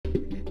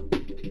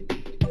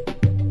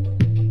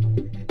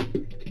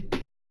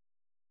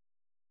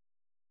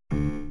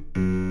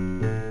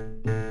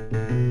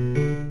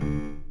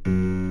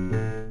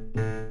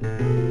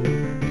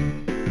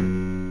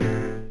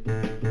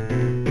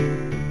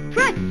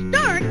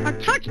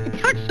touch the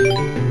touch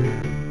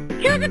screen.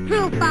 Choose a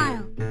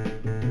profile.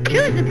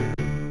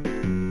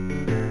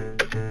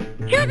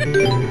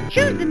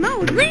 Choose the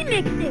mode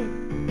Reemix is.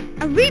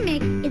 A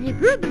remix is a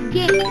group of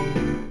games.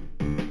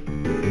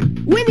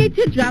 We need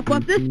to drop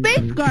off the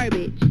space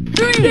garbage.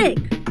 3.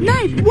 6.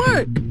 Nice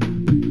work.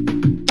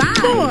 5.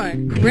 4.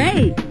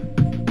 Great.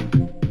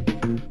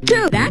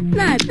 2. That's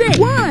not 6.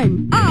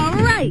 1. All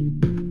right.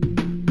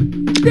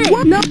 6.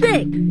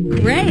 6.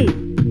 Great.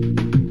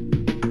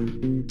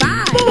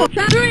 5. 4.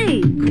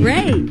 3.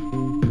 Great.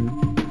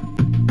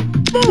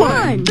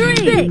 1. 3.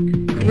 6.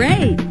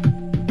 Great.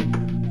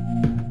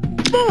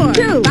 4.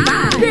 2.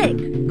 5. 6.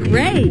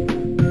 Great.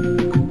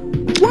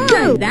 1.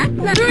 2. That's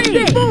not 3.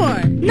 6.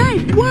 4.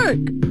 Nice work.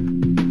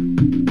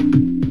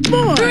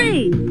 4.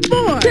 3.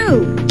 4.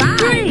 2. 5.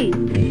 3.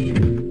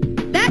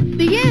 That's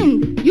the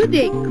end. You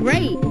did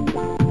great.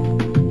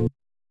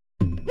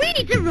 We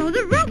need to row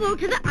the rowboat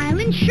to the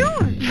island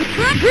shore.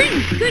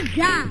 Green, good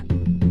job.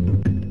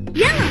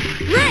 Yellow,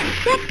 red,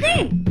 that's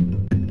it.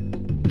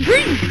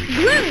 Green,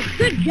 blue,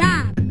 good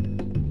job.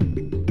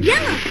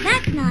 Yellow,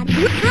 that's not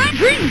it. Try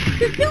green,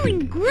 you're doing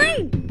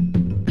great.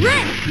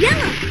 Red,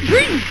 yellow,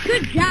 green,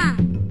 good job.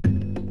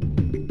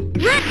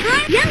 Red,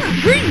 try yellow,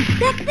 green,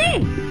 that's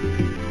it.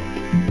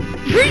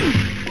 Green,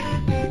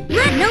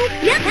 red, nope,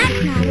 yep, that's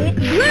not it.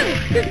 Blue,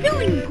 you're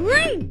doing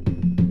great.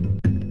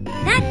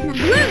 That's not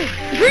blue,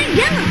 green,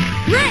 yellow,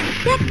 red,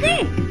 that's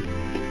it.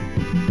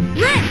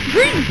 Red,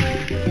 green,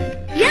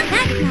 yep,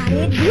 that's not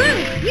it. Blue,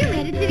 you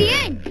made it to the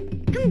end.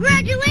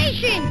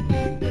 Congratulations!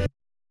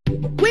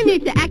 We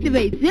need to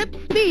activate zip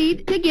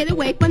speed to get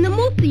away from the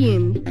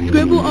museum.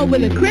 Scribble over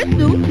the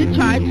crystal to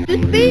charge the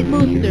speed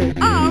boosters.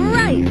 All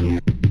right.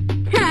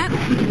 Tap.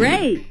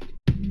 Great.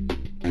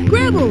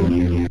 Scribble.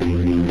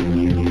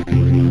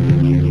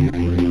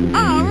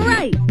 All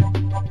right.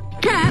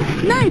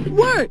 Tap. Nice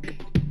work.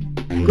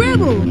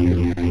 Scribble.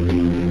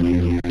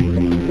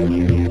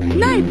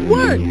 Nice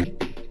work.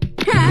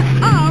 Tap.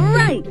 All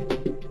right.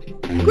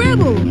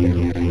 Scribble.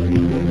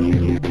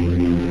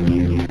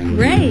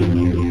 Great.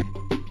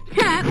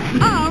 Tap.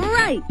 All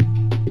right.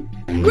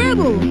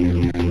 Scribble.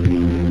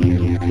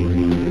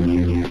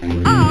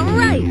 All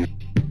right.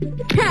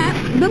 Tap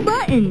the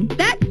button.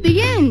 That's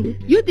the end.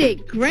 You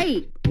did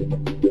great.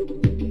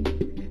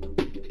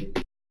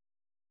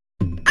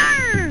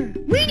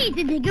 We need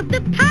to dig up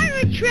the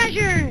pirate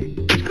treasure.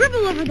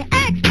 Scribble over the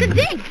X to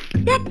dig.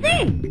 That's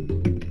it.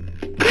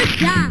 Good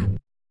job.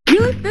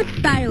 Use the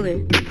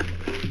stylus.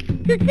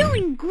 You're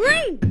doing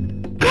great.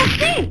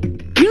 That's it.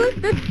 Use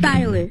the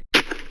stylus.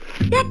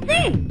 That's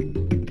it.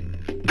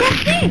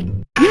 That's it.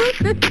 Use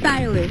the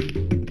stylus.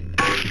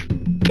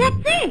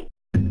 That's it.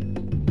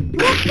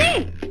 That's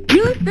it.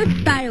 Use the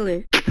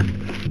stylus.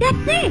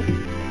 That's it.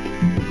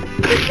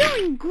 You're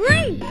doing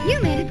great. You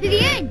made it to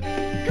the end.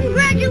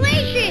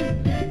 Congratulations.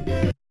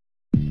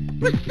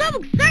 We're so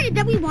excited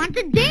that we want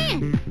to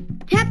dance.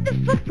 Tap the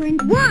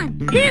footprint.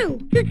 1, 2.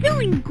 You're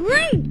doing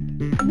great.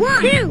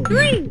 1, 2,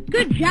 3.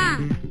 Good job.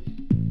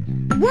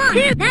 1,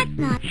 2. That's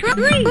not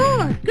 3,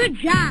 4. Good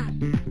job.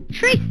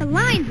 Trace the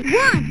lines.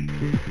 1,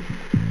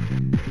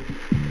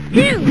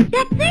 2.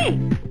 That's it.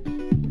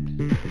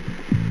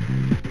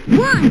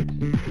 1,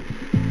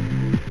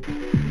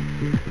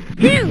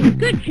 2.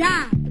 Good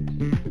job.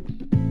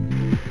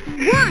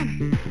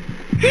 1,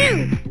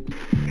 2,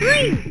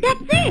 3.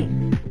 That's it.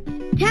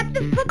 Tap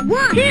the foot.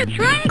 1, 2.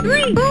 Try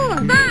 3, 4,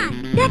 5.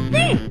 That's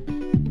it.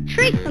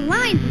 Trace the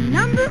lines in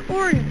number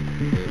order.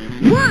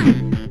 1,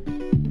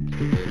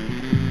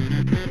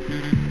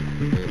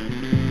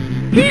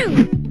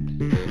 2,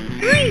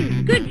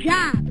 3. Good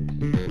job.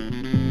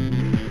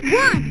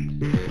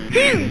 1,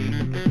 2,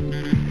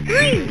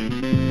 3,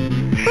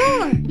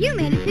 4. You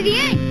made it to the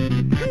end.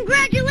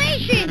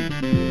 Congratulations.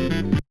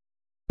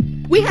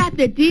 We have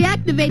to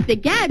deactivate the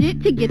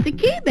gadget to get the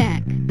key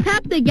back.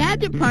 Tap the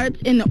gadget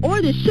parts in the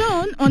order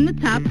shown on the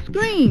top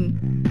screen.